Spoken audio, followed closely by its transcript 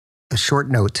A short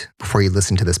note before you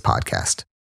listen to this podcast.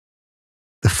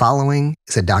 The following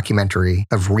is a documentary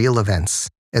of real events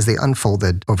as they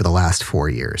unfolded over the last 4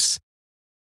 years.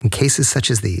 In cases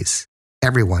such as these,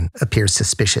 everyone appears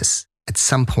suspicious at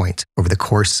some point over the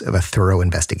course of a thorough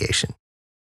investigation.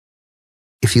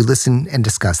 If you listen and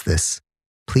discuss this,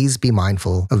 please be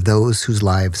mindful of those whose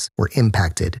lives were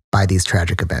impacted by these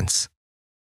tragic events,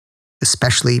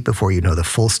 especially before you know the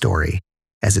full story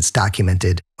as it's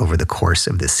documented over the course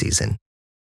of this season.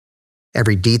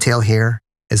 Every detail here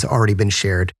has already been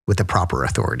shared with the proper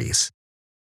authorities.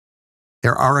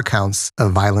 There are accounts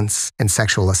of violence and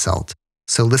sexual assault,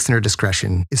 so listener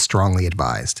discretion is strongly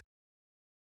advised.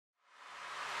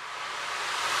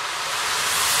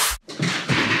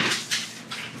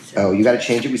 Oh, you got to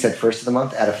change it. We said first of the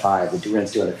month out of 5. The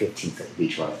do-rent's due on the 15th of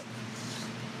each month.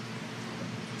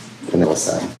 Vanilla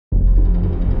side.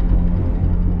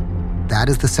 That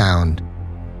is the sound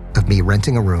of me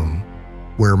renting a room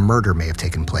where a murder may have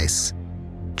taken place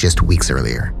just weeks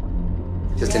earlier.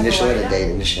 Just initially on a day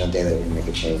that we make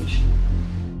a change.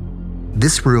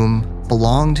 This room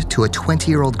belonged to a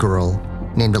 20-year-old girl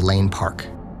named Elaine Park.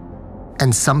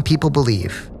 And some people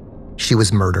believe she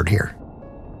was murdered here.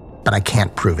 But I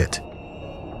can't prove it.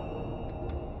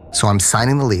 So I'm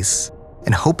signing the lease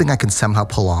and hoping I can somehow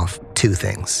pull off 2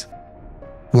 things.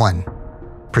 1,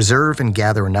 preserve and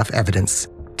gather enough evidence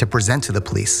to present to the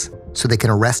police so they can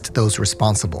arrest those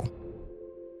responsible.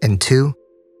 And 2,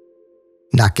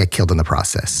 not get killed in the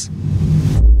process.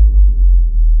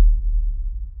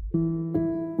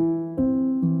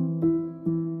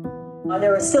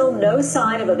 There is still no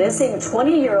sign of a missing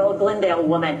 20-year-old Glendale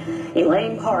woman.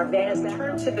 Elaine Park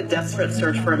turned to the desperate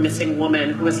search for a missing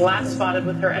woman who was last spotted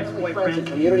with her ex-boyfriend.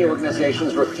 Community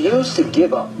organizations refuse to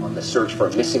give up on the search for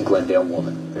a missing Glendale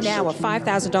woman. Now a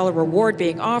 $5,000 reward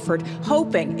being offered,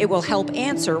 hoping it will help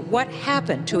answer what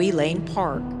happened to Elaine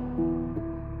Park.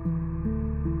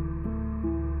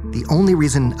 The only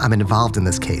reason I'm involved in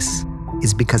this case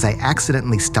is because I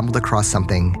accidentally stumbled across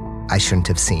something I shouldn't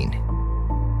have seen.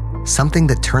 Something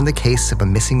that turned the case of a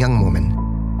missing young woman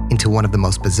into one of the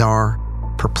most bizarre,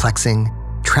 perplexing,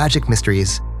 tragic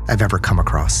mysteries I've ever come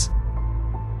across.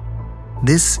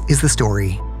 This is the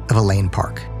story of Elaine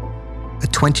Park, a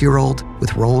 20-year-old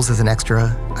with roles as an extra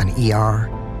on ER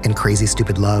and Crazy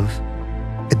Stupid Love,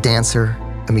 a dancer,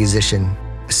 a musician,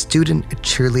 a student, a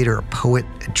cheerleader, a poet,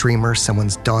 a dreamer,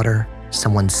 someone's daughter,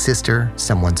 someone's sister,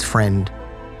 someone's friend,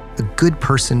 a good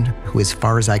person who, as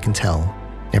far as I can tell,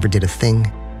 never did a thing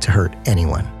to hurt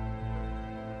anyone.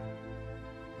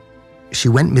 She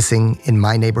went missing in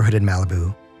my neighborhood in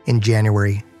Malibu in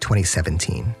January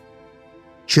 2017.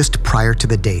 Just prior to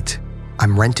the date,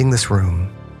 I'm renting this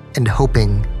room and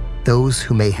hoping those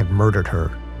who may have murdered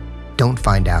her don't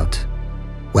find out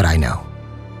what I know.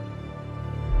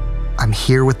 I'm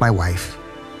here with my wife,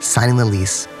 signing the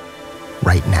lease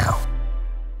right now.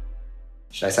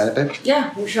 Should I sign it, babe?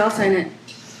 Yeah, we should all sign it.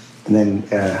 And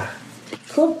then,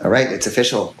 Cool. All right, it's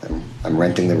official. I'm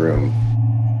renting the room.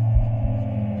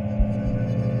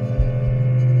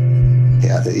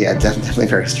 Yeah, definitely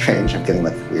very strange. I'm getting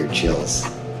like weird chills.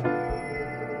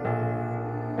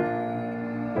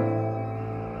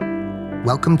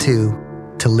 Welcome to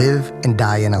Live and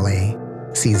Die in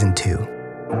LA, Season 2,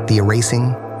 The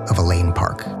Erasing of Elaine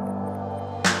Park.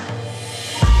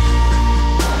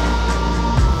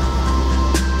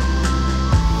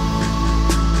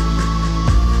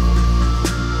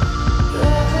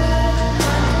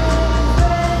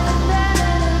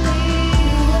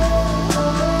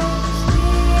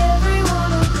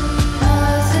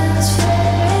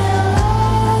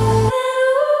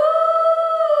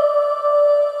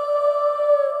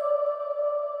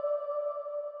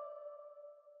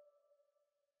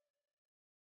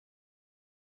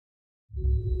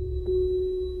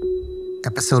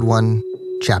 Episode 1,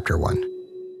 Chapter 1,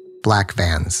 Black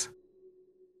Vans.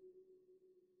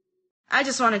 I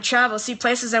just want to travel, see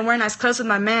places and wear nice clothes with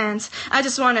my mans. I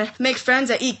just want to make friends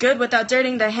that eat good without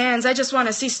dirtying their hands. I just want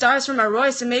to see stars from my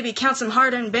Royce and maybe count some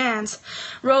hard-earned bands.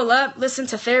 Roll up, listen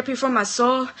to therapy for my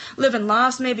soul. Live in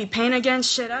lost, maybe pain again,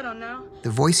 shit, I don't know.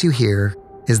 The voice you hear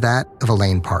is that of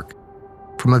Elaine Park,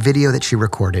 from a video that she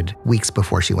recorded weeks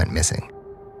before she went missing.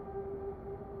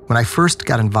 When I first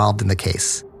got involved in the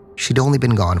case, she'd only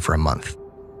been gone for a month.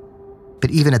 But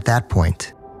even at that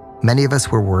point, many of us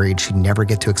were worried she'd never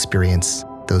get to experience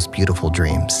those beautiful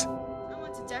dreams. I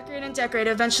want to decorate and decorate,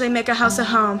 eventually make a house a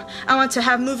home. I want to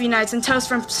have movie nights and toast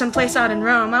from someplace out in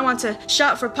Rome. I want to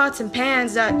shop for pots and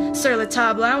pans at Sur La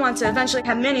Table. I want to eventually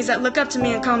have minis that look up to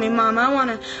me and call me mama. I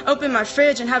want to open my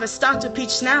fridge and have it stocked with peach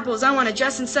Snapples. I want to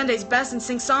dress in Sunday's best and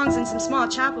sing songs in some small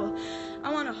chapel.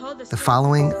 I want to hold this. The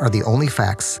following are the only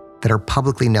facts that are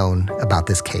publicly known about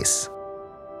this case.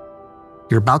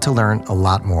 You're about to learn a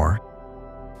lot more,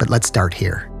 but let's start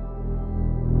here.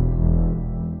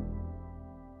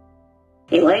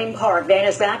 Elaine Park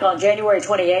vanished back on January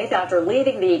 28th after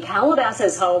leaving the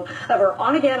Calabasas home of her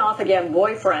on-again, off-again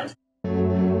boyfriend.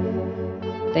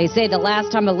 They say the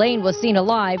last time Elaine was seen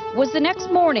alive was the next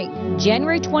morning,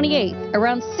 January 28th,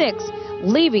 around 6,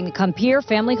 leaving the Compier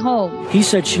family home. He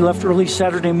said she left early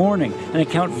Saturday morning, an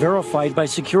account verified by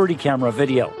security camera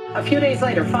video. A few days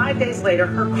later, 5 days later,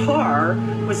 her car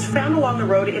was found along the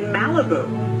road in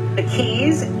Malibu. The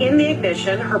keys in the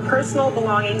ignition, her personal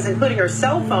belongings, including her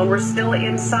cell phone, were still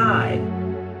inside.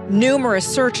 Numerous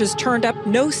searches turned up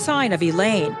no sign of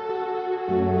Elaine.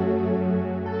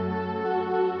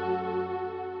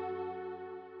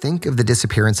 Think of the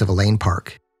disappearance of Elaine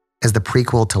Park as the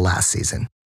prequel to last season.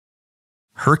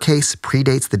 Her case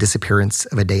predates the disappearance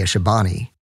of Adea Shabani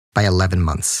by 11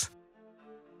 months.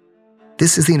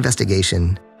 This is the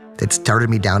investigation that started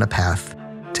me down a path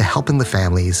to helping the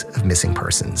families of missing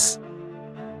persons.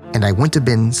 And I wouldn't have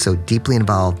been so deeply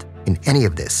involved in any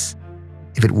of this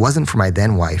if it wasn't for my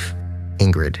then wife,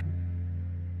 Ingrid.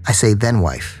 I say then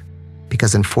wife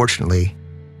because unfortunately,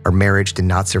 our marriage did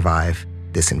not survive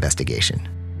this investigation.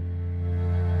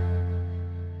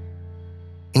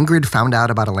 Ingrid found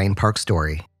out about Elaine Park's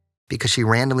story because she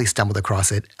randomly stumbled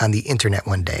across it on the internet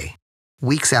one day,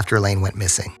 weeks after Elaine went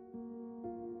missing,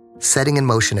 setting in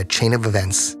motion a chain of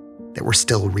events that we're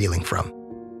still reeling from.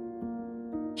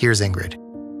 Here's Ingrid.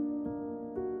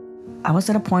 I was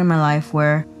at a point in my life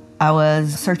where I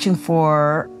was searching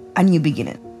for a new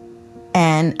beginning,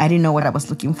 and I didn't know what I was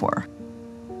looking for.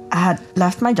 I had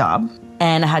left my job,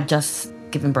 and I had just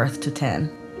given birth to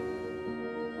 10.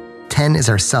 10 is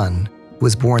our son, who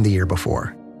was born the year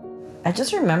before. I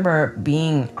just remember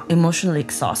being emotionally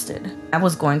exhausted. I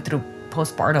was going through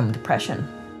postpartum depression.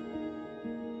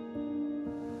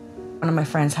 One of my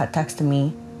friends had texted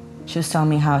me. She was telling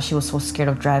me how she was so scared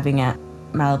of driving at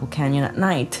Malibu Canyon at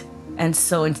night. And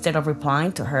so instead of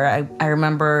replying to her, I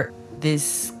remember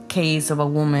this case of a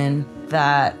woman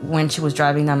that when she was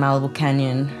driving down Malibu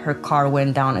Canyon, her car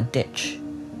went down a ditch.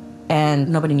 And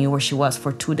nobody knew where she was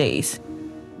for 2 days.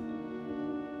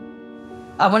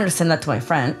 I wanted to send that to my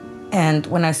friend. And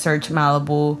when I searched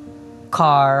Malibu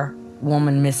car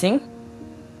woman missing,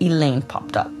 Elaine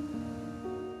popped up.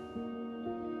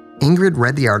 Ingrid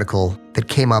read the article that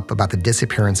came up about the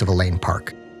disappearance of Elaine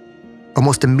Park.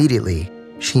 Almost immediately,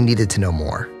 she needed to know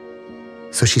more.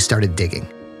 So she started digging.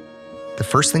 The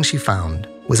first thing she found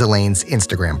was Elaine's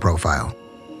Instagram profile.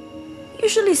 You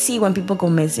usually see when people go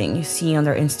missing, you see on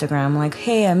their Instagram like,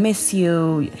 hey, I miss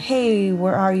you. Hey,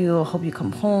 where are you? I hope you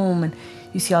come home. And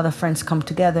you see all the friends come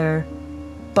together.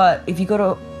 But if you go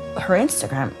to her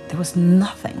Instagram, there was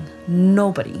nothing.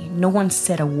 Nobody. No one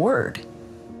said a word.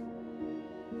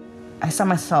 I saw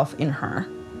myself in her.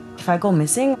 If I go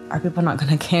missing, are people not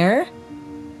gonna care?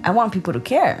 I want people to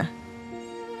care.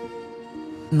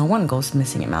 No one goes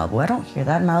missing in Malibu. I don't hear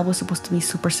that. Malibu is supposed to be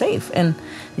super safe. And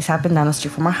this happened down the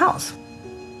street from our house.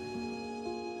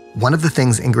 One of the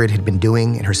things Ingrid had been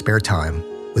doing in her spare time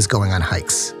was going on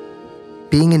hikes.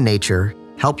 Being in nature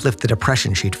helped lift the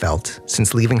depression she'd felt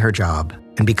since leaving her job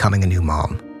and becoming a new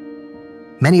mom.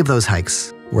 Many of those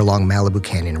hikes were along Malibu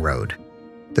Canyon Road,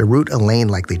 the route Elaine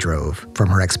likely drove from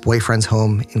her ex-boyfriend's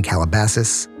home in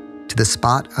Calabasas to the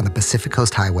spot on the Pacific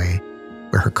Coast Highway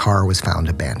where her car was found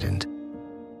abandoned.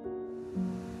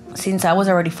 Since I was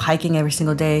already hiking every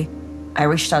single day, I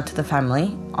reached out to the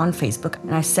family on Facebook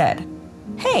and I said,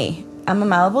 hey, I'm a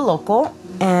Malibu local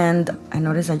and I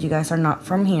noticed that you guys are not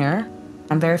from here.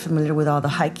 I'm very familiar with all the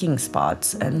hiking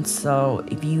spots, and so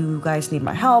if you guys need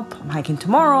my help, I'm hiking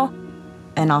tomorrow.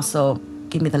 And also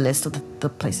give me the list of the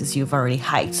places you've already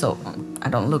hiked so I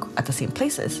don't look at the same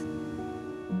places.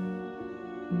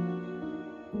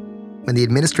 When the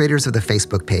administrators of the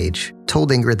Facebook page told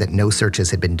Ingrid that no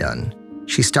searches had been done,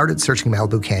 she started searching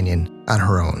Malibu Canyon on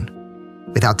her own,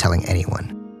 without telling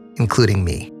anyone, including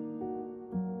me.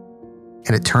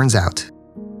 And it turns out,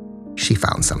 she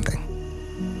found something.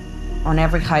 On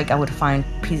every hike, I would find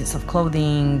pieces of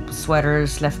clothing,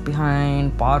 sweaters left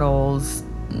behind, bottles,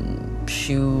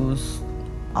 shoes,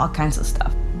 all kinds of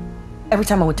stuff. Every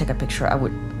time I would take a picture, I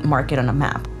would mark it on a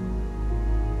map.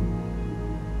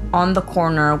 On the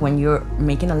corner, when you're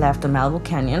making a left on Malibu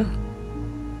Canyon,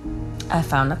 I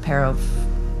found a pair of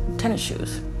tennis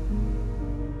shoes.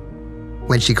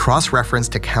 When she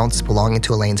cross-referenced accounts belonging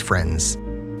to Elaine's friends,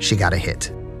 she got a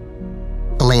hit.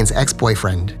 Elaine's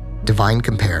ex-boyfriend, Divine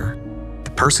Compare,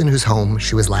 the person whose home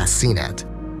she was last seen at,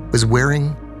 was wearing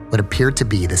what appeared to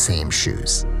be the same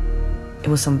shoes. It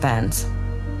was some vans,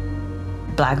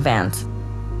 black vans.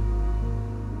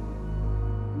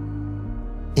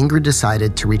 Ingrid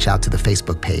decided to reach out to the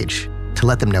Facebook page to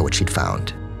let them know what she'd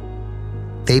found.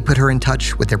 They put her in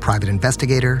touch with their private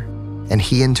investigator, and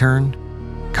he, in turn,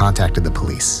 contacted the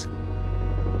police.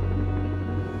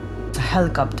 It's a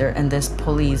helicopter and this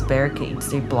police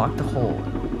barricades. They blocked the whole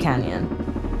canyon.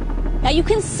 Now you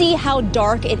can see how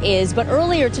dark it is, but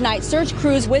earlier tonight, search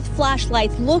crews with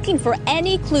flashlights looking for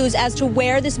any clues as to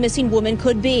where this missing woman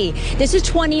could be. This is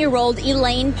 20-year-old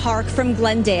Elaine Park from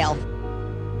Glendale.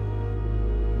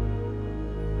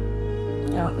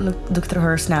 Look through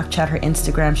her Snapchat, her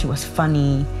Instagram. She was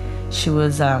funny. She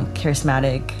was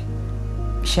charismatic.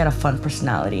 She had a fun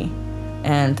personality.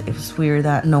 And it was weird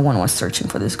that no one was searching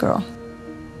for this girl.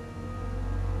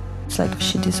 It's like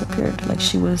she disappeared, like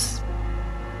she was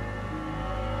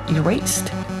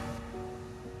erased.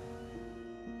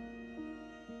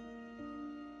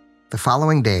 The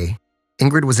following day,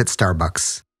 Ingrid was at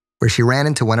Starbucks, where she ran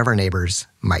into one of our neighbors,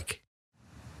 Mike.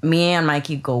 Me and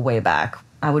Mikey go way back.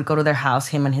 I would go to their house,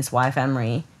 him and his wife,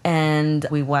 Anne-Marie, and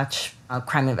we watch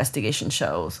crime investigation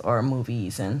shows or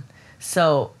movies. And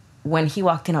so when he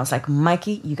walked in, I was like,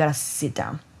 Mikey, you gotta sit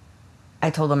down. I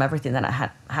told him everything that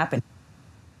had happened.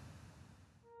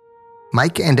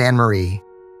 Mike and Anne-Marie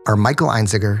are Michael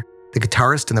Einziger, the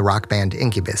guitarist in the rock band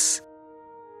Incubus.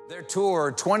 Their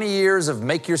tour, 20 Years of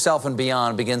Make Yourself and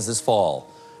Beyond, begins this fall.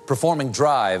 Performing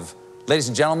Drive. Ladies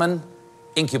and gentlemen,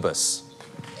 Incubus.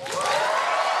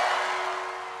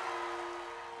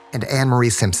 And Anne-Marie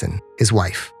Simpson, his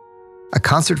wife, a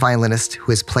concert violinist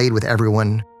who has played with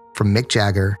everyone from Mick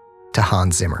Jagger to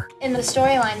Hans Zimmer. In the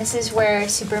storyline, this is where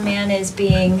Superman is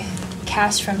being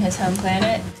cast from his home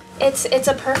planet. It's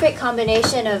a perfect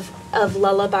combination of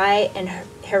lullaby and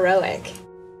heroic.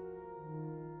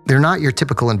 They're not your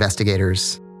typical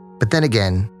investigators, but then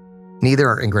again, neither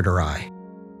are Ingrid or I.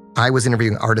 I was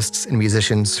interviewing artists and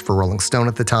musicians for Rolling Stone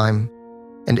at the time,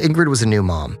 and Ingrid was a new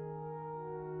mom.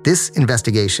 This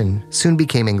investigation soon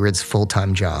became Ingrid's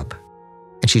full-time job,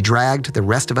 and she dragged the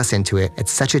rest of us into it at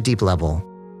such a deep level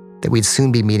that we'd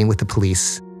soon be meeting with the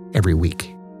police every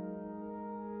week.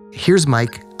 Here's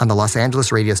Mike on the Los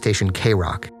Angeles radio station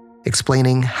K-Rock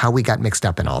explaining how we got mixed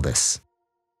up in all this.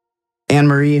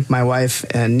 Anne-Marie, my wife,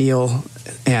 and Neil,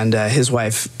 and his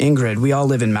wife, Ingrid, we all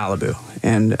live in Malibu.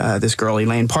 And this girl,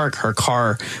 Elaine Park, her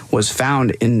car was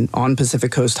found on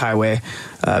Pacific Coast Highway,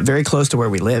 very close to where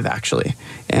we live, actually.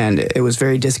 And it was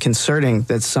very disconcerting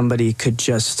that somebody could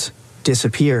just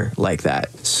disappear like that.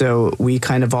 So we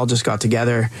kind of all just got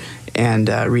together and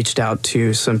reached out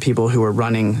to some people who were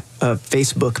running a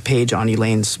Facebook page on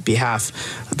Elaine's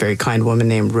behalf, a very kind woman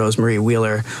named Rosemary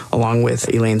Wheeler, along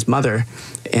with Elaine's mother.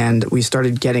 And we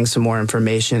started getting some more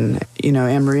information. You know,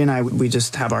 Anne-Marie and I, we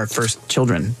just have our first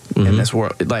children in this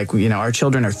world. Like, you know, our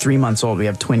children are 3 months old. We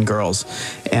have twin girls.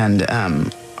 And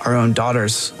our own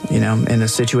daughters, you know, in a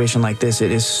situation like this,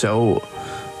 it is so...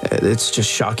 It's just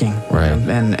shocking. Right.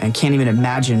 And can't even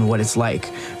imagine what it's like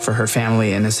for her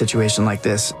family in a situation like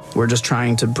this. We're just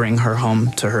trying to bring her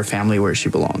home to her family where she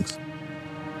belongs.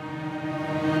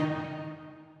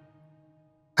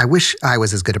 I wish I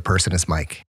was as good a person as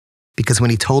Mike, because when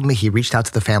he told me he reached out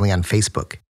to the family on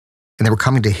Facebook and they were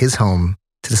coming to his home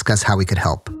to discuss how we could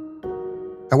help,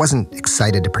 I wasn't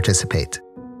excited to participate.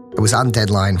 I was on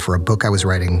deadline for a book I was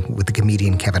writing with the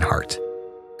comedian Kevin Hart,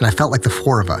 and I felt like the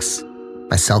four of us,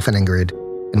 myself and Ingrid,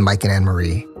 and Mike and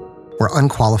Anne-Marie, were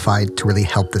unqualified to really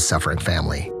help this suffering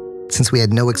family, since we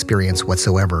had no experience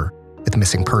whatsoever with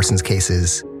missing persons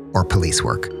cases or police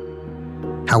work.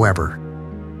 However,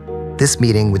 this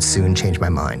meeting would soon change my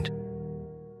mind.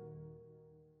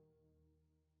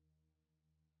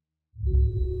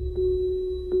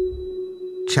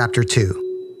 Chapter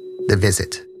 2, The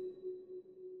Visit.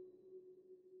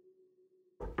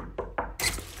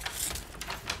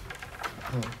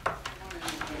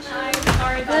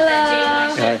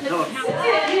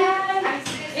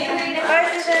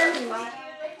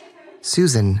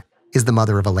 Susan is the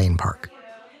mother of Elaine Park.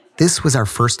 This was our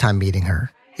first time meeting her,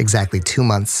 exactly 2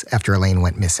 months after Elaine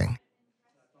went missing.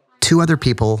 2 other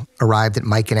people arrived at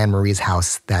Mike and Anne-Marie's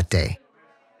house that day.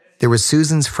 There was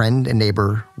Susan's friend and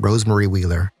neighbor, Rosemary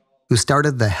Wheeler, who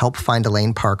started the Help Find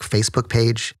Elaine Park Facebook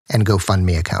page and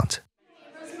GoFundMe account.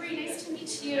 Rosemary, nice to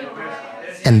meet you.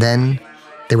 And then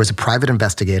there was a private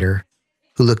investigator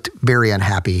who looked very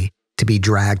unhappy to be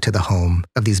dragged to the home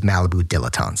of these Malibu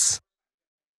dilettantes.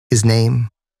 His name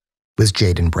was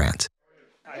Jaden Brandt.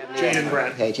 Jaden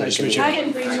Brandt. Hey, nice to meet you. I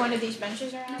didn't bring one of these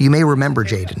benches around. You may remember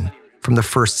Jaden from the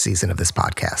first season of this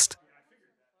podcast.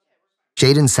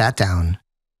 Jaden sat down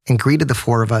and greeted the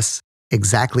four of us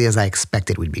exactly as I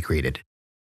expected we'd be greeted.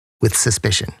 with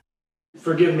suspicion.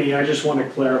 Forgive me, I just want to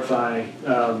clarify,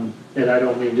 and I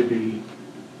don't mean to be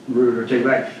rude or take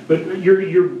back, but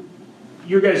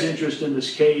your guys' interest in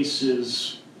this case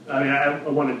is, I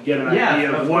want to get an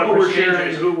idea of what we're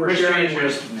sharing, who we're sharing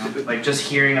with. Like just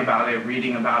hearing about it,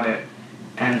 reading about it,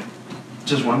 and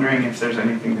just wondering if there's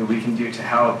anything that we can do to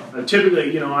help.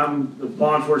 Typically, I'm a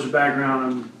law enforcement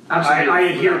background. I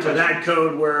adhere to that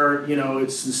code where,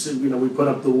 it's this, we put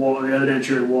up the wall, the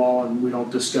evidentiary wall, and we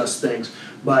don't discuss things.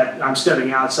 But I'm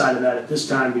stepping outside of that at this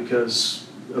time because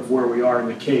of where we are in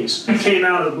the case. I came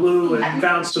out of the blue and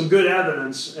found some good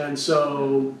evidence, and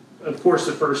so, of course,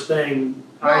 the first thing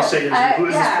I say is, who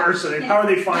is this person, and how are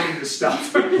they finding this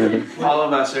stuff? All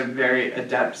of us are very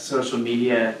adept social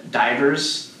media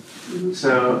divers.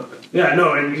 So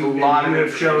and you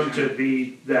have shown to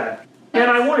be that. And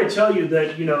I want to tell you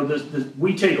that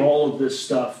we take all of this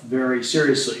stuff very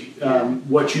seriously.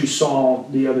 What you saw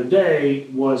the other day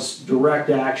was direct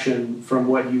action from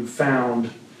what you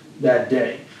found that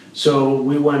day. So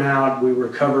we went out, we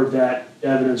recovered that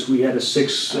evidence. We had a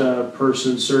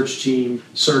 6-person search team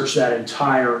search that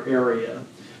entire area.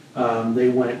 They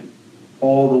went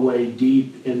all the way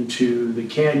deep into the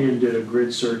canyon, did a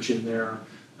grid search in there.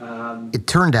 It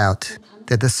turned out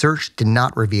that the search did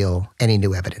not reveal any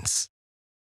new evidence.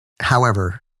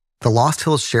 However, the Lost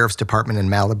Hills Sheriff's Department in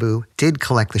Malibu did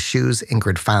collect the shoes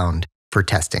Ingrid found for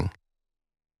testing.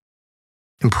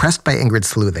 Impressed by Ingrid's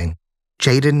sleuthing,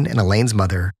 Jaden and Elaine's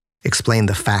mother explained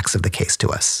the facts of the case to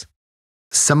us,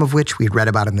 some of which we'd read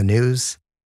about in the news,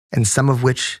 and some of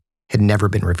which had never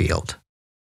been revealed.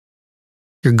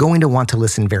 You're going to want to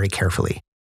listen very carefully,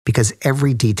 because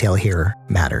every detail here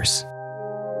matters.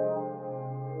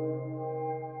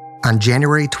 On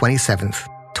January 27th,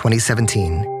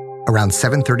 2017, around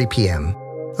 7:30 p.m.,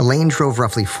 Elaine drove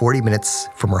roughly 40 minutes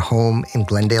from her home in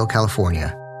Glendale,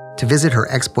 California, to visit her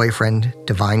ex-boyfriend,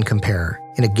 Divine Compare,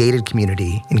 in a gated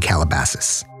community in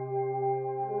Calabasas.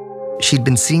 She'd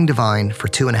been seeing Divine for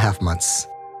 2.5 months,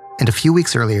 and a few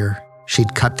weeks earlier,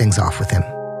 she'd cut things off with him.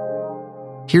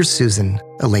 Here's Susan,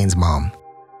 Elaine's mom.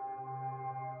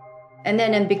 And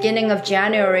then in the beginning of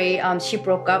January, she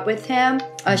broke up with him.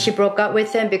 She broke up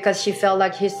with him because she felt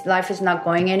like his life is not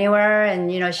going anywhere and,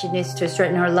 she needs to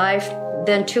straighten her life.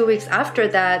 Then 2 weeks after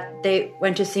that, they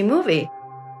went to see a movie.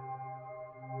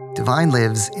 Divine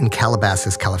lives in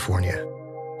Calabasas, California,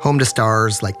 home to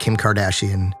stars like Kim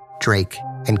Kardashian, Drake,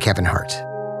 and Kevin Hart.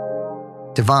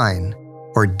 Divine,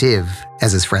 or Div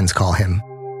as his friends call him,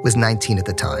 was 19 at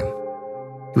the time.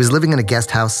 He was living in a guest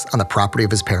house on the property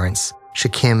of his parents,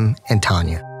 Shakim and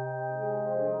Tanya.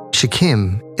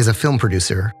 Shakim is a film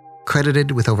producer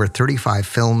credited with over 35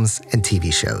 films and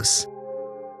TV shows.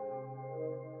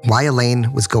 Why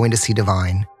Elaine was going to see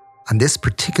Divine on this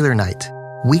particular night,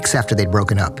 weeks after they'd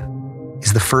broken up,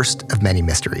 is the first of many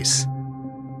mysteries.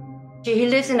 He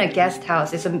lives in a guest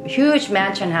house. It's a huge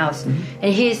mansion house,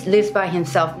 and he lives by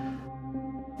himself.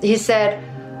 He said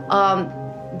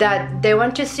that they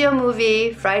went to see a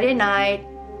movie Friday night,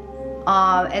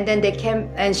 and then they came,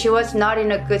 and she was not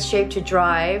in a good shape to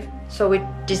drive, so we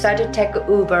decided to take an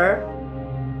Uber.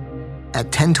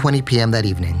 At 10:20 p.m. that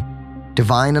evening,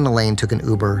 Divine and Elaine took an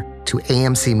Uber to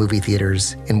AMC movie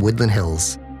theaters in Woodland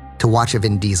Hills to watch a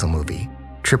Vin Diesel movie,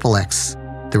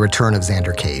 XXX, The Return of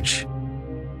Xander Cage.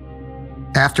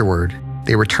 Afterward,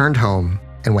 they returned home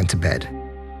and went to bed.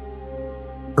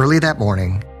 Early that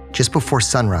morning, just before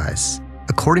sunrise,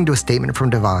 according to a statement from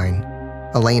Divine,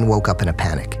 Elaine woke up in a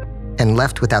panic and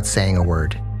left without saying a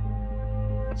word.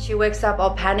 She wakes up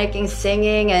all panicking,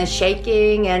 singing and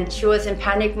shaking, and she was in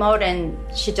panic mode, and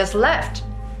she just left.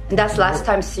 And that's the last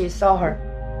time she saw her.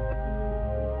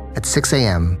 At 6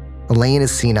 a.m., Elaine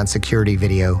is seen on security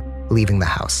video leaving the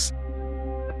house.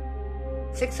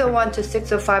 6:01 to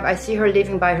 6:05, I see her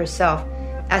leaving by herself.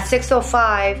 At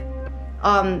 6:05,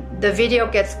 the video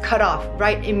gets cut off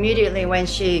right immediately when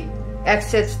she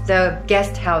exits the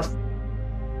guest house.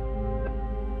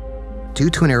 Due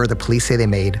to an error the police say they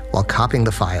made while copying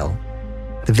the file,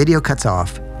 the video cuts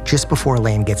off just before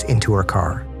Elaine gets into her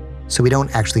car, so we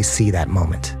don't actually see that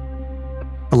moment.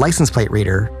 A license plate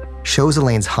reader shows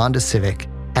Elaine's Honda Civic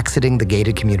exiting the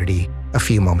gated community a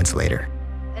few moments later.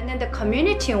 And then the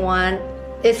community one,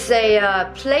 it's a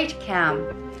plate cam,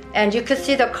 and you could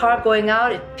see the car going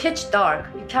out. It's pitch dark.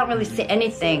 You can't really see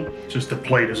anything. Just the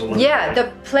plate is a little... Yeah,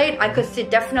 the plate, I could see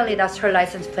definitely that's her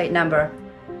license plate number.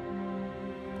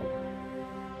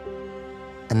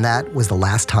 And that was the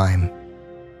last time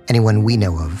anyone we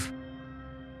know of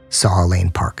saw Elaine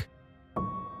Park.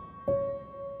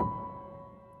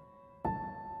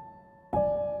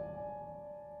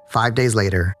 "5 days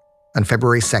later, on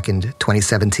February 2nd,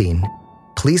 2017,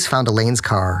 police found Elaine's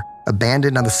car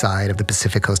abandoned on the side of the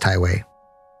Pacific Coast Highway.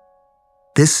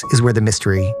 This is where the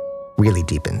mystery really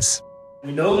deepens.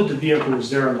 We know that the vehicle was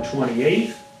there on the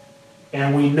 28th,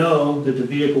 and we know that the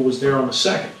vehicle was there on the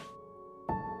 2nd.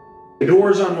 The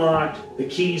doors unlocked, the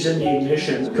keys in the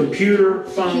ignition, computer,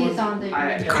 phone.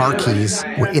 The car keys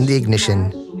were in the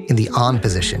ignition in the on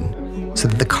position so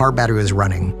that the car battery was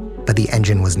running, but the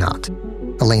engine was not.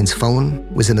 Elaine's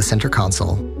phone was in the center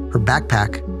console. Her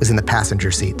backpack was in the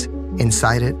passenger seat.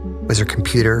 Inside it was her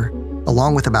computer,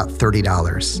 along with about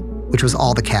 $30, which was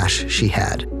all the cash she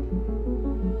had.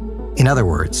 In other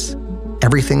words,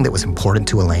 everything that was important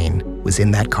to Elaine was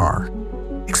in that car,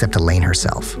 except Elaine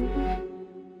herself.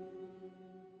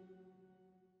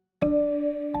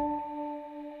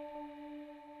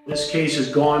 This case has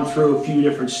gone through a few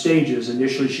different stages.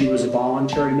 Initially, she was a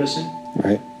voluntary missing.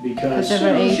 Right. Because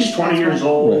she's 20 years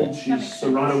old, right. She's a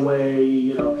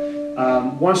runaway,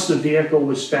 once the vehicle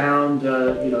was found,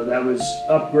 that was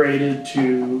upgraded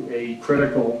to a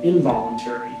critical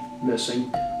involuntary missing.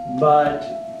 But,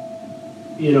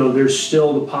 there's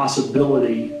still the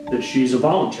possibility that she's a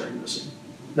voluntary missing.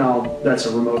 Now, that's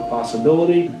a remote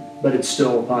possibility, but it's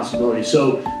still a possibility.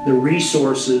 So the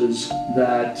resources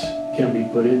that can be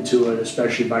put into it,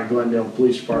 especially by Glendale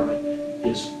Police Department,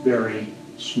 is very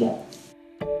small.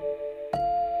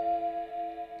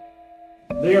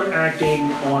 They are acting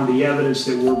on the evidence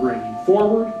that we're bringing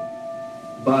forward,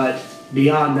 but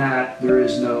beyond that, there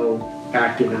is no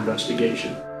active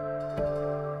investigation.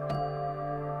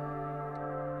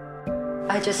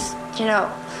 I just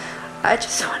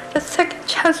wanted a second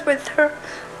chance with her.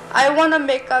 I want to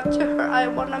make up to her. I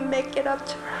want to make it up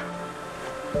to her.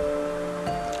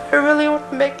 I really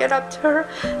want to make it up to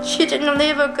her. She didn't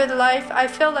live a good life. I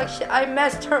feel like I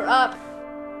messed her up.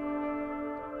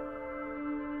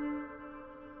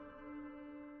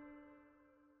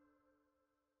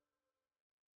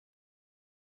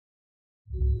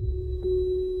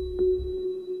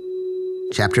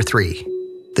 Chapter 3,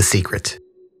 The Secret.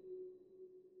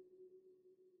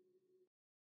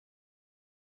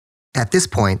 At this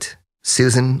point,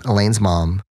 Susan, Elaine's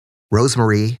mom,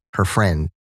 Rosemarie, her friend,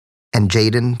 and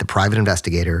Jaden, the private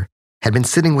investigator, had been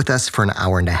sitting with us for an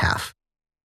hour and a half.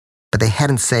 But they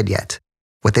hadn't said yet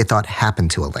what they thought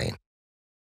happened to Elaine.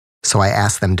 So I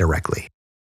asked them directly.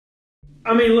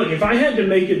 I mean, look, if I had to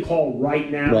make a call right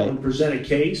now and present a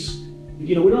case,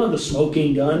 we don't have the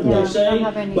smoking gun, per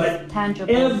se, but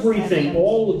everything,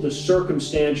 all of the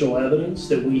circumstantial evidence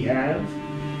that we have,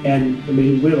 and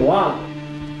we have a lot of it,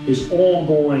 is all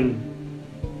going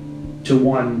to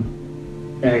one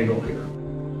angle here.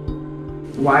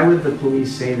 Why would the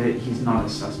police say that he's not a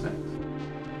suspect?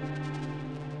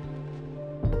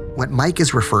 What Mike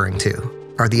is referring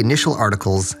to are the initial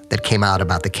articles that came out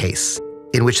about the case,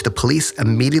 in which the police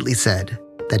immediately said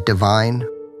that Devine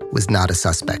was not a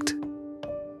suspect.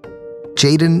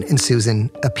 Jaden and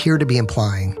Susan appear to be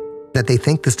implying that they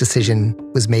think this decision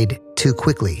was made too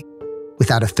quickly,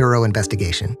 without a thorough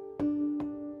investigation.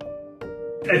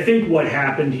 I think what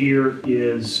happened here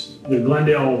is the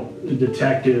Glendale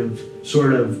detective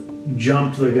sort of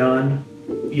jumped the gun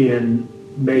in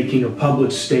making a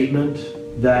public statement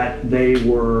that they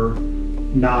were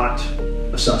not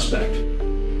a suspect.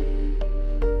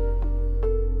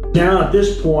 Now at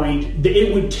this point,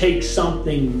 it would take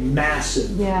something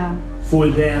massive for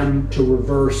them to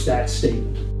reverse that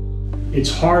statement.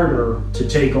 It's harder to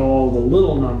take all the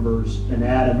little numbers and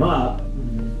add them up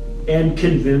and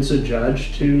convince a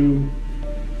judge to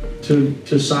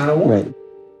sign a warrant. Right.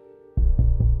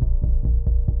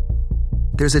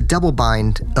 There's a double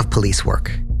bind of police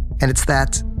work, and it's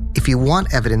that if you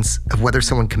want evidence of whether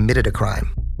someone committed a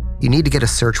crime, you need to get a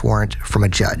search warrant from a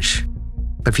judge.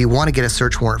 But if you want to get a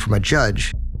search warrant from a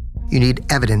judge, you need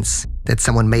evidence that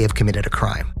someone may have committed a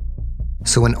crime.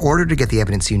 So in order to get the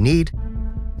evidence you need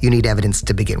evidence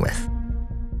to begin with,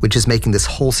 which is making this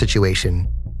whole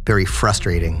situation very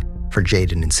frustrating for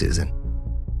Jaden and Susan.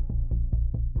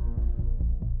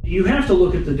 You have to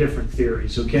look at the different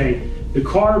theories, okay? The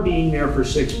car being there for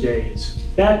 6 days,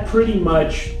 that pretty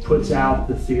much puts out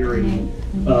the theory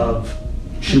of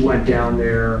she went down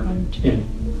there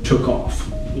and took off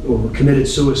or committed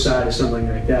suicide or something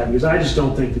like that, because I just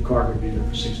don't think the car could be there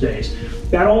for 6 days.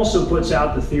 That also puts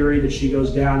out the theory that she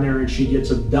goes down there and she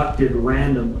gets abducted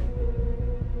randomly.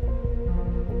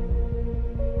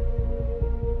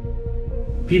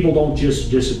 People don't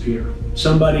just disappear.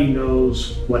 Somebody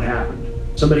knows what happened.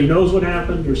 Somebody knows what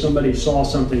happened, or somebody saw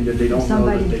something that they don't know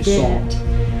that they saw.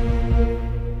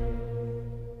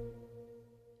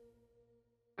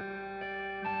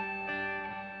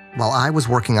 While I was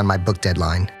working on my book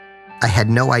deadline, I had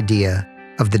no idea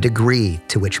of the degree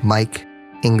to which Mike,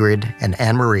 Ingrid, and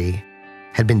Anne-Marie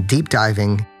had been deep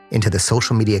diving into the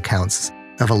social media accounts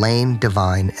of Elaine,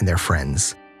 Divine, and their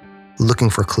friends,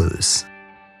 looking for clues,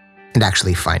 and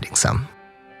actually finding some.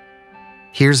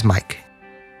 Here's Mike.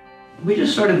 We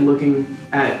just started looking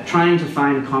at trying to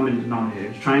find common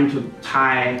denominators, trying to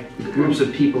tie groups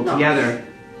of people together.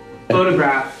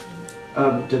 Photograph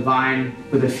of Divine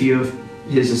with a few of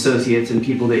his associates and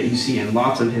people that you see in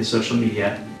lots of his social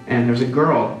media. And there's a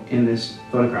girl in this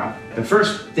photograph. The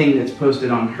first thing that's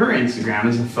posted on her Instagram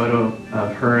is a photo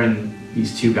of her and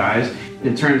these two guys. And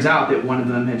it turns out that one of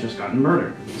them had just gotten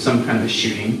murdered, some kind of a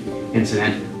shooting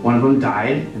incident. One of them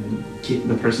died, and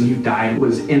the person who died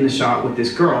was in the shot with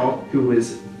this girl who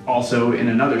was also in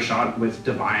another shot with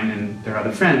Divine and their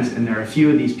other friends. And there are a few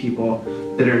of these people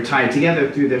that are tied together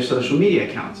through their social media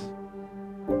accounts.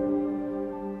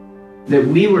 That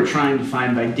we were trying to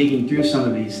find by digging through some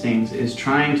of these things is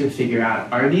trying to figure out,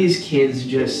 are these kids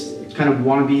just kind of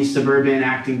wannabe suburban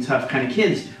acting tough kind of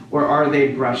kids, or are they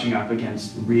brushing up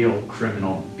against real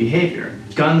criminal behavior?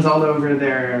 Guns all over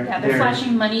their... Yeah, they're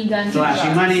flashing money, guns.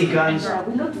 Flashing money, guns.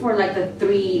 We looked for like the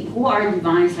three, who are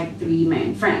Divine's like three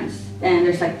main friends. And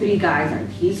there's like three guys that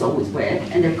he's always with,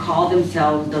 and they call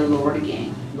themselves the Lord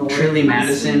Gang. Trilly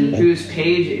Madison, whose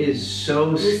page is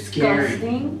so scary.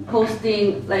 Disgusting,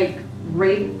 posting like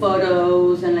rape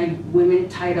photos and like women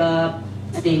tied up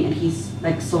thing, and he's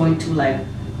like so into like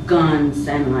guns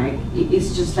and like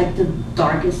it's just like the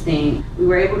darkest thing. We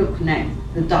were able to connect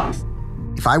the dots.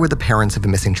 If I were the parents of a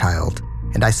missing child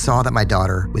and I saw that my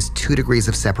daughter was 2 degrees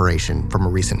of separation from a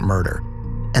recent murder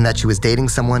and that she was dating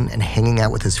someone and hanging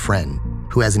out with his friend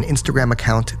who has an Instagram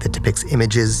account that depicts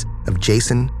images of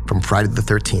Jason from Friday the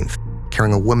 13th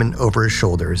carrying a woman over his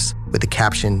shoulders with the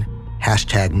caption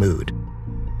 #mood.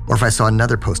 Or if I saw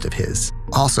another post of his,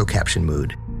 also captioned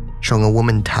mood, showing a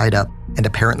woman tied up and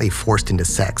apparently forced into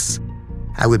sex,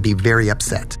 I would be very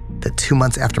upset that 2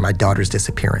 months after my daughter's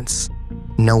disappearance,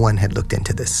 no one had looked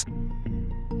into this.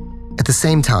 At the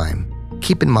same time,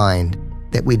 keep in mind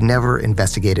that we'd never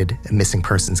investigated a missing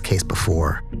persons case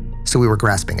before, so we were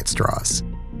grasping at straws.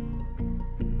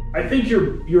 I think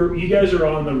you guys are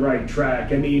on the right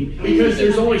track. I mean, because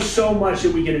there's only so much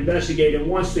that we can investigate, and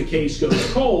once the case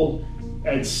goes cold,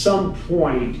 at some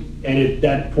point, and at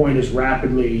that point is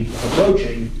rapidly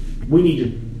approaching, we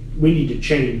need to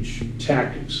change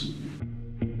tactics.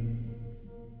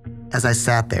 As I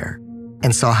sat there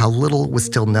and saw how little was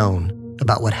still known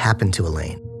about what happened to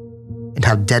Elaine and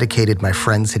how dedicated my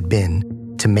friends had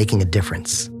been to making a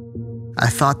difference, I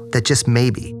thought that just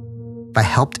maybe, if I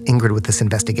helped Ingrid with this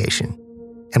investigation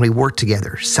and we worked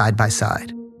together side by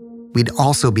side, we'd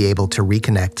also be able to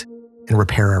reconnect and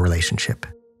repair our relationship.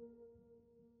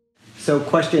 So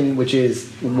question, which is,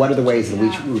 what are the ways in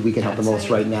which we can help the most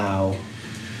right now?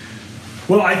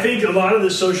 Well, I think a lot of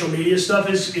the social media stuff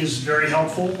is very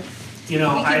helpful. You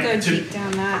know, we can go deep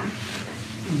down that.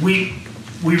 We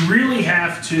really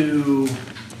have to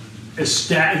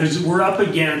establish,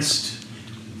 because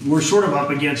we're sort of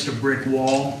up against a brick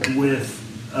wall with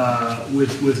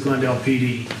Glendale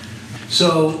PD.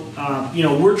 So you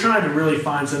know, we're trying to really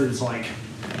find something that's like,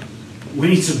 we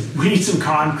need some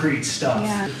concrete stuff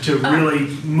to really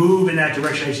move in that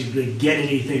direction, actually get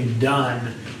anything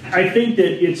done. I think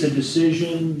that it's a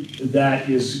decision that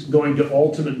is going to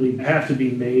ultimately have to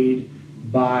be made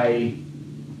by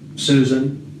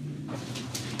Susan.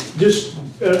 Just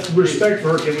respect for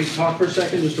her. Can we talk for a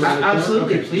second? Just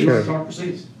absolutely, okay, please. Sure. Talk,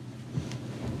 please.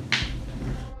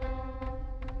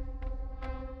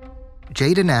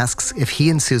 Jaden asks if he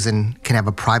and Susan can have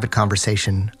a private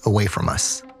conversation away from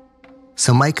us.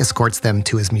 So Mike escorts them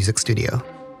to his music studio.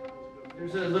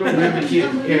 There's a little room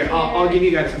here. I'll give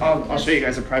you guys. I'll show you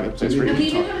guys a private place where you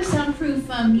We can do talk. have a soundproof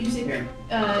music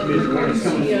recording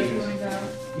studio if you want to go.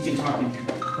 You can talk in here.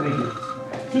 Thank you.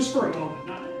 Just for a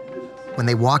moment. When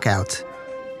they walk out,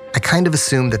 I kind of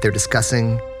assume that they're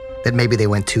discussing that maybe they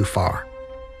went too far,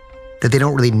 that they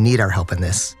don't really need our help in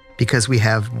this because we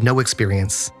have no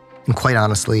experience and, quite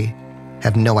honestly,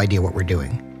 have no idea what we're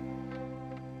doing.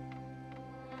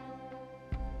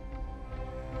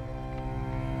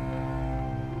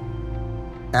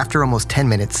 After almost 10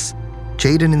 minutes,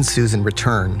 Jaden and Susan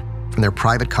return from their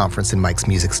private conference in Mike's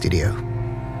music studio.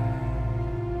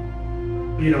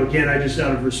 You know, again, I just,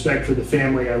 out of respect for the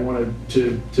family, I wanted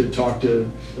to talk to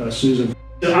Susan.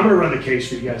 I'm going to run the case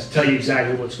for you guys, tell you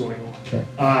exactly what's going on. Okay.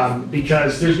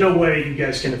 Because there's no way you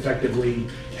guys can effectively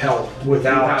help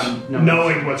without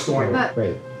knowing what's going on.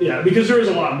 Right. Yeah, because there is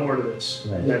a lot more to this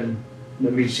than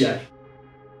meets the eye.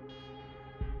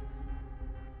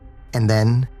 And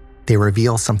then they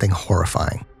reveal something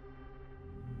horrifying.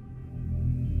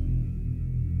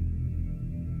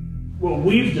 what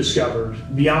we've discovered,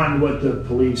 beyond what the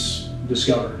police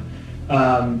discovered,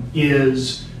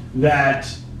 is that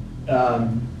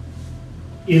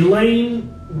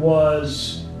Elaine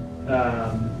was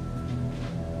at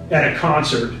a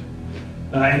concert,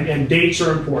 and dates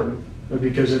are important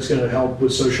because it's going to help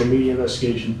with social media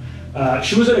investigation.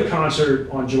 She was at a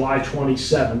concert on July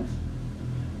 27th,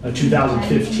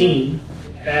 2015,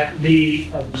 at the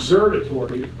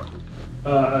Observatory,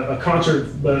 a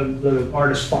concert, the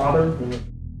artist's father.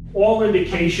 All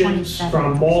indications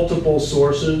from multiple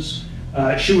sources,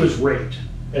 she was raped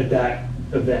at that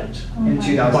event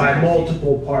by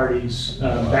multiple parties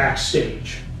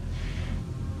backstage.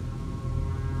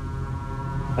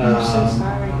 I'm so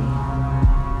sorry.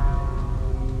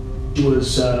 She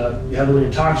was heavily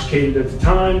intoxicated at the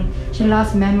time. She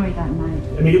lost memory that night.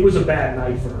 I mean, it was a bad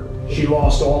night for her. She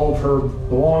lost all of her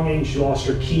belongings, she lost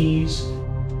her keys.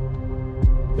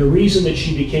 The reason that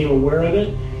she became aware of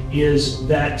it is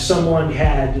that someone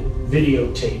had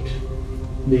videotaped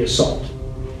the assault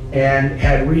and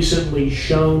had recently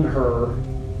shown her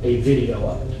a video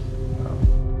of it.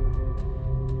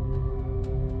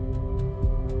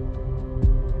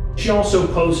 She also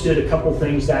posted a couple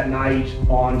things that night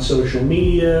on social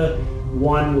media.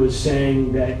 One was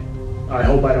saying that, "I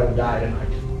hope I don't die tonight."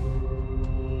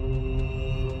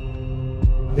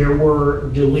 There were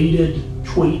deleted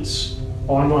tweets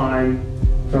online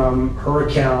from her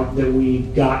account that we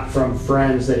got from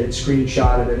friends that had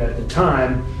screenshotted it at the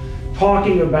time,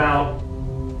 talking about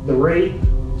the rape,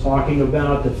 talking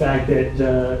about the fact that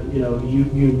you know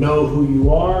who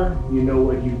you are, you know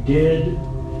what you did,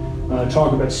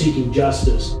 talk about seeking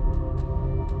justice.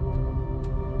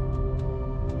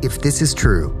 If this is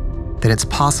true, then it's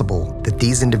possible that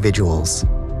these individuals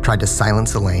tried to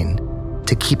silence Elaine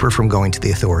to keep her from going to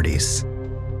the authorities.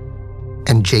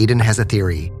 And Jaden has a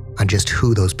theory on just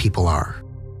who those people are.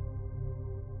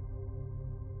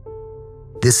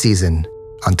 This season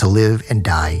on To Live and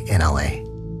Die in LA.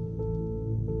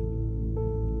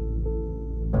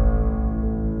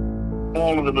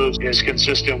 All of the moves is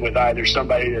consistent with either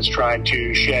somebody that's trying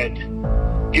to shed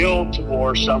guilt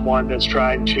or someone that's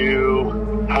trying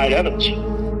to hide evidence.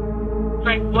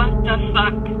 Like, what the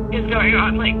fuck is going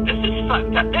on? Like, this is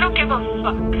fucked up. They don't give a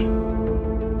fuck.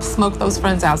 Smoke those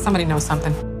friends out. Somebody knows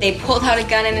something. They pulled out a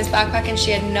gun in his backpack and she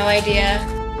had no idea.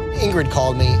 Ingrid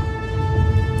called me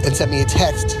and sent me a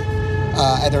text,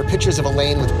 and there are pictures of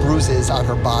Elaine with bruises on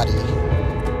her body.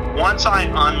 Once I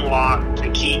unlocked the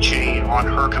keychain on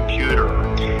her computer,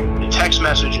 the text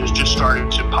messages just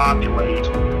started to populate.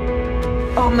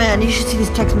 Oh man, you should see these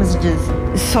text messages.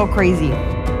 It's so crazy.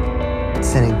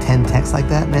 Sending 10 texts like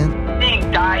that, man?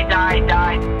 Saying, die, die,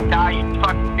 die, die, you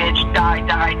fucking bitch, die,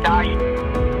 die, die.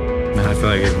 Man, I feel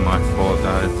like it's my fault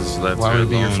that I just left her alone. Why would it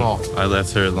be your fault? I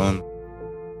left her alone.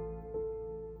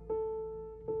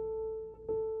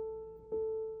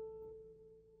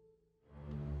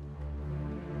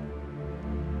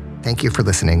 Thank you for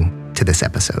listening to this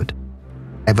episode.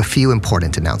 I have a few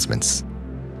important announcements.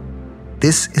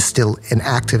 This is still an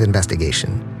active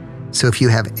investigation, so if you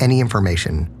have any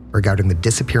information regarding the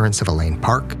disappearance of Elaine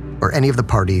Park or any of the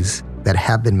parties that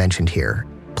have been mentioned here,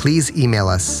 please email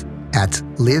us at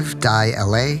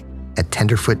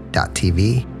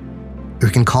livediela@tenderfoot.tv, or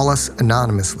you can call us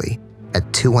anonymously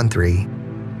at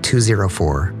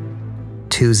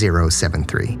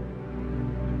 213-204-2073.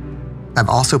 I've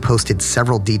also posted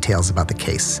several details about the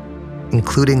case,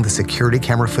 including the security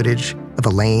camera footage of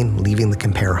Elaine leaving the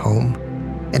Compare home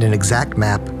and an exact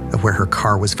map of where her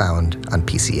car was found on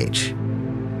PCH.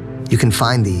 You can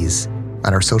find these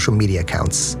on our social media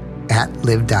accounts at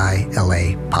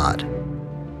livedielapod.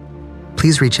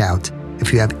 Please reach out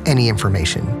if you have any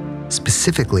information,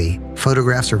 specifically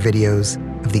photographs or videos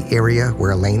of the area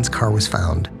where Elaine's car was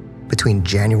found between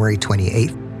January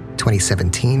 28th,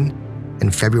 2017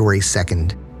 and February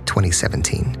 2nd,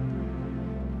 2017.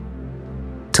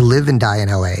 To Live and Die in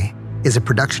LA is a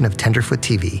production of Tenderfoot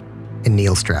TV and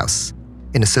Neil Strauss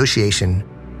in association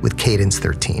with Cadence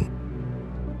 13.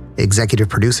 Executive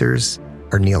producers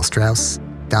are Neil Strauss,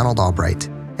 Donald Albright,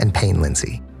 and Payne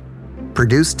Lindsay.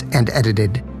 Produced and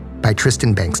edited by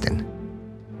Tristan Bankston.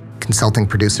 Consulting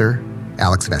producer,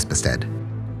 Alex Vespestead.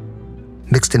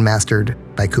 Mixed and mastered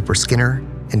by Cooper Skinner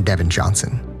and Devin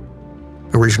Johnson.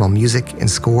 Original music and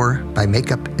score by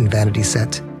Makeup and Vanity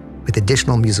Set, with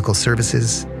additional musical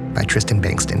services by Tristan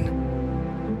Bankston.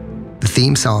 The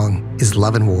theme song is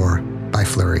Love and War by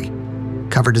Flurry.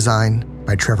 Cover design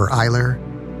by Trevor Eiler.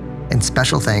 And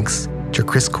special thanks to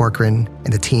Chris Corcoran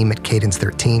and the team at Cadence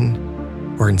 13,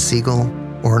 Oren Siegel,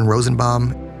 Oren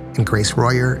Rosenbaum, and Grace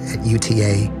Royer at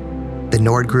UTA, the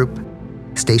Nord Group,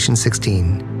 Station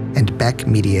 16, and Beck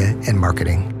Media and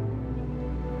Marketing.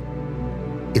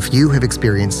 If you have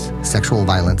experienced sexual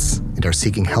violence and are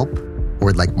seeking help or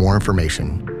would like more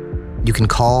information, you can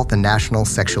call the National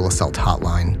Sexual Assault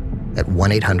Hotline at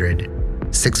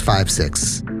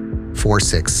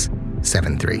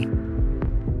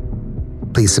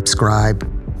 1-800-656-4673. Please subscribe,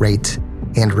 rate,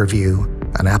 and review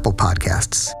on Apple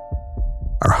Podcasts.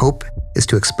 Our hope is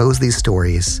to expose these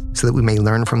stories so that we may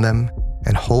learn from them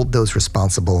and hold those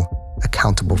responsible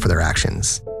accountable for their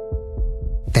actions.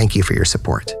 Thank you for your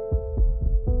support.